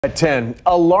At 10,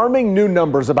 alarming new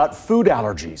numbers about food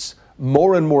allergies.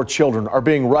 More and more children are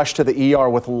being rushed to the ER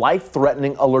with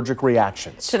life-threatening allergic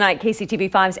reactions. Tonight,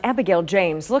 KCTV5's Abigail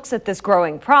James looks at this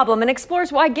growing problem and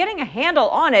explores why getting a handle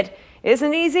on it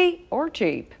isn't easy or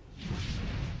cheap.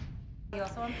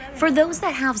 For those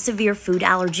that have severe food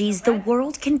allergies, the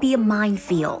world can be a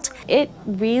minefield. It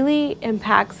really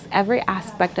impacts every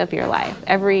aspect of your life,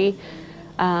 every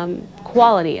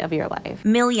quality of your life.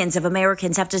 Millions of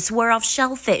Americans have to swear off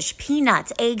shellfish,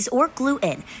 peanuts, eggs, or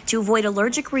gluten to avoid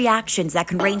allergic reactions that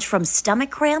can range from stomach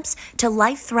cramps to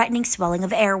life-threatening swelling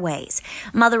of airways.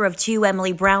 Mother of two,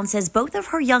 Emily Brown, says both of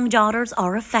her young daughters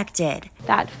are affected.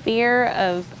 That fear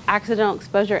of accidental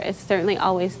exposure is certainly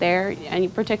always there,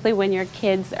 and particularly when your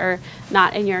kids are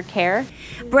not in your care.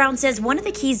 Brown says one of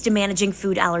the keys to managing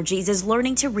food allergies is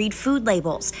learning to read food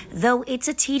labels, though it's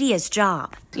a tedious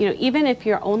job. Even if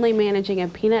you're only managing a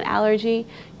peanut allergy,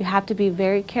 you have to be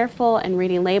very careful in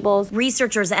reading labels.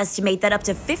 Researchers estimate that up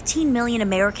to 15 million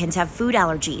Americans have food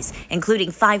allergies, including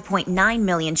 5.9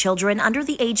 million children under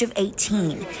the age of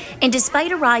 18. And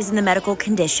despite a rise in the medical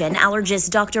condition,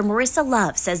 allergist Dr. Marissa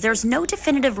Love says there's no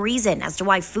definitive reason as to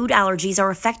why food allergies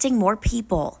are affecting more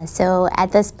people. So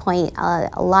at this point,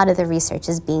 a lot of the research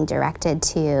is being directed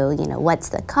to, what's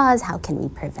the cause? How can we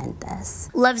prevent this?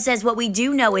 Love says what we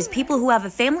do know is people who have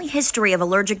a family history of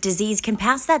allergic disease can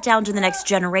pass that down to the next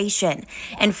generation.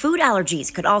 And food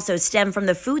allergies could also stem from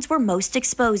the foods we're most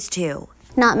exposed to.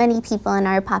 Not many people in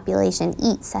our population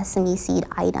eat sesame seed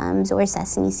items or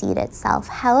sesame seed itself.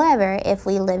 However, if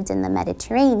we lived in the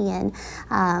Mediterranean,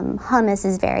 hummus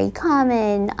is very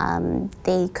common.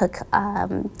 They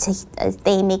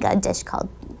make a dish called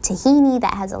tahini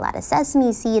that has a lot of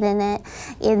sesame seed in it.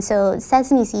 And so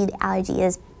sesame seed allergy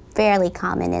is fairly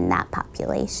common in that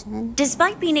population.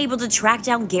 Despite being able to track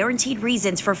down guaranteed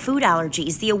reasons for food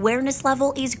allergies, the awareness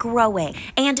level is growing,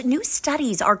 and new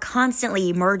studies are constantly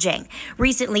emerging.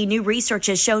 Recently, new research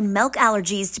has shown milk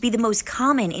allergies to be the most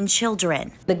common in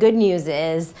children. The good news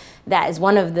is that is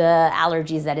one of the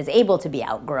allergies that is able to be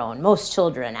outgrown. Most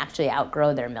children actually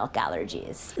outgrow their milk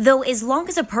allergies. Though as long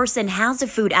as a person has a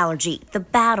food allergy, the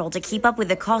battle to keep up with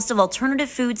the cost of alternative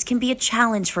foods can be a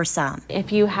challenge for some.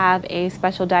 If you have a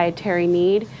special dietary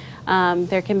need,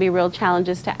 there can be real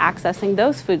challenges to accessing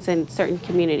those foods in certain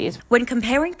communities. When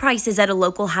comparing prices at a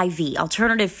local Hy-Vee,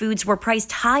 alternative foods were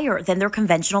priced higher than their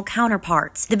conventional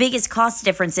counterparts. The biggest cost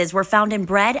differences were found in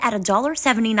bread at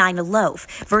 $1.79 a loaf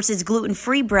versus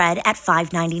gluten-free bread at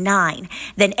 $5.99.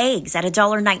 Then eggs at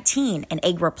 $1.19 and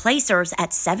egg replacers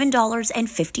at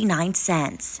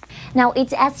 $7.59. Now,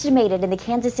 it's estimated in the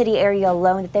Kansas City area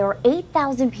alone that there are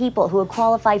 8,000 people who would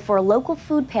qualify for a local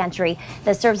food pantry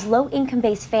that serves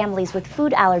low-income-based families with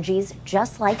food allergies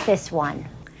just like this one.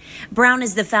 Brown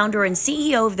is the founder and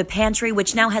CEO of the pantry,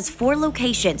 which now has 4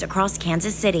 locations across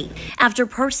Kansas City. After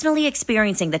personally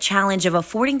experiencing the challenge of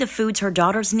affording the foods her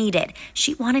daughters needed,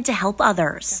 she wanted to help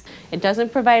others. It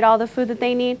doesn't provide all the food that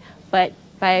they need, but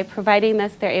by providing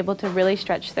this, they're able to really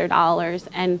stretch their dollars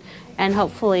and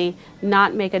hopefully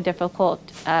not make a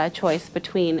difficult choice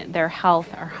between their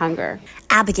health or hunger.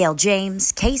 Abigail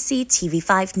James,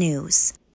 KCTV5 News.